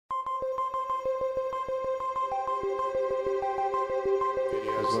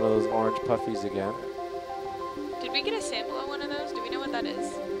There's one of those orange puffies again. Did we get a sample of one of those? Do we know what that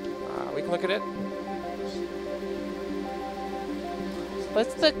is? We can look at it.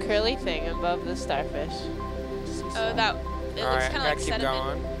 What's the curly thing above the starfish? Oh, that. It looks kind of like keep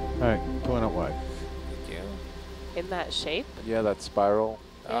sediment. going. All right, pulling up wide. Thank you. In that shape? Yeah, that spiral.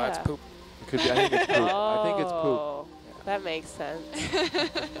 Oh, it's Yeah. poop. It could be. I think it's poop. I think it's poop. Oh, that makes sense.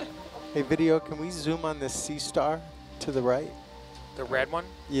 Hey, video, can we zoom on this sea star to the right? The red one?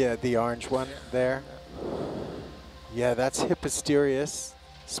 Yeah, the orange one there. Yeah, that's Hipposterius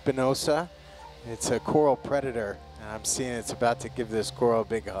spinosa. It's a coral predator, and I'm seeing it's about to give this coral a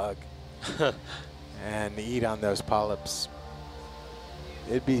big hug and eat on those polyps.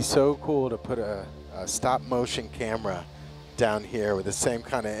 It'd be so cool to put a stop motion camera down here with the same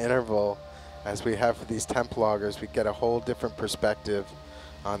kind of interval as we have for these temp loggers. We get a whole different perspective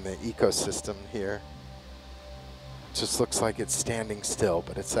on the ecosystem here. Just looks like it's standing still,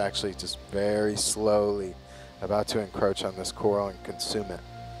 but it's actually just very slowly about to encroach on this coral and consume it.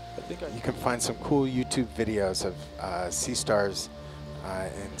 You can find some cool YouTube videos of sea stars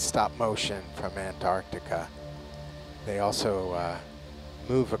in stop motion from Antarctica. They also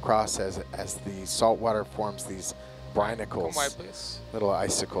move across as the salt water forms these brinicles, Come wide, please. little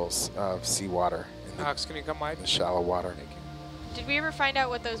icicles of seawater in Alex, can you come wide? the shallow water. Thank you. Did we ever find out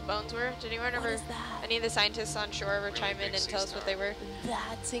what those bones were? Did anyone ever, any of the scientists on shore ever chime in and tell us what they were?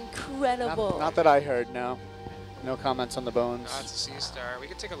 That's incredible. Not that I heard, no. No comments on the bones. Oh, it's a sea star. We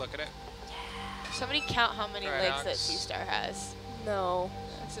can take a look at it. Somebody count how many Right, legs that Alex. sea star has. No.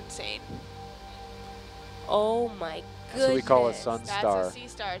 That's insane. Oh my goodness. That's what we call a sun star. That's a sea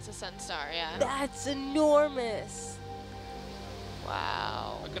star. It's a sun star, yeah. That's enormous.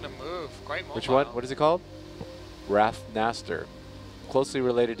 Wow. Look at him move. Quite mobile. Which one? What is it called? Rathnaster. Closely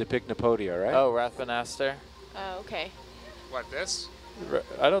related to Pycnopodia, right? Oh, Rathbanaster. Oh, okay. What, this?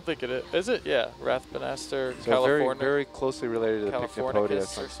 I don't think it is. Is it? Yeah, Rathbanaster, So California. very closely related to the Pycnopodia Californicus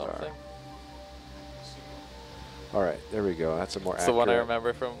sun or star. something. All right, there we go. That's a more It's accurate. the one I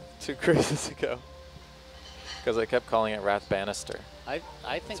remember from 2 cruises ago. Because I kept calling it Rathbanister. I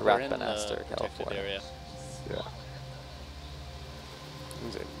think It's we're in the Rathbanaster, protected California. area. Yeah.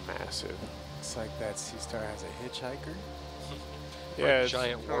 Is it massive? It's like that sea star has a hitchhiker. Yeah, it's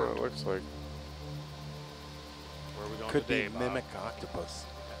giant kinda what worm. it looks like. Where are we going Could be today, Bob? mimic octopus.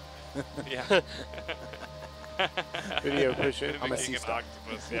 Yeah. Video push it. I'm a sea star.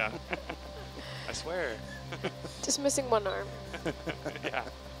 octopus, yeah. I swear. Just missing one arm. Yeah.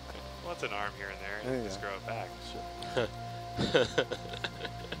 Well, it's an arm here and there. Yeah. Just grow it back. Wait a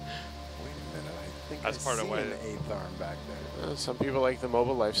minute, I think That's I part of see why an 8th arm back there. Some people like the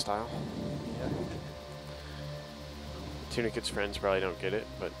mobile lifestyle. Yeah. Tunicate's friends probably don't get it,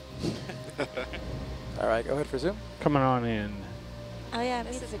 but All right, go ahead for zoom. Coming on in. Oh yeah,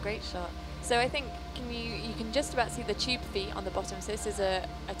 this is a great shot. So I think you can just about see the tube feet on the bottom. So this is a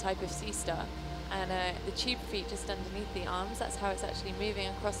type of sea star, and the tube feet just underneath the arms. That's how it's actually moving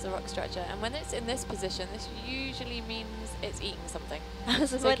across the rock structure. And when it's in this position, this usually means it's eating something.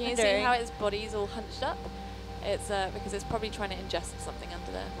 So can you see how its body's all hunched up? It's because it's probably trying to ingest something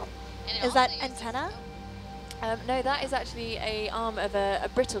under there. Is that antenna? No, that is actually a arm of a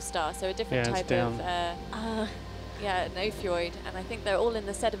brittle star, so a different Yeah, it's type down. of yeah, an ophiuroid, and I think they're all in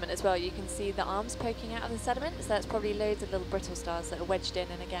the sediment as well. You can see the arms poking out of the sediment, so that's probably loads of little brittle stars that are wedged in,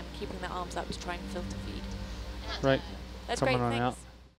 and again, keeping their arms up to try and filter feed. Right. That's Coming great, on thanks. out.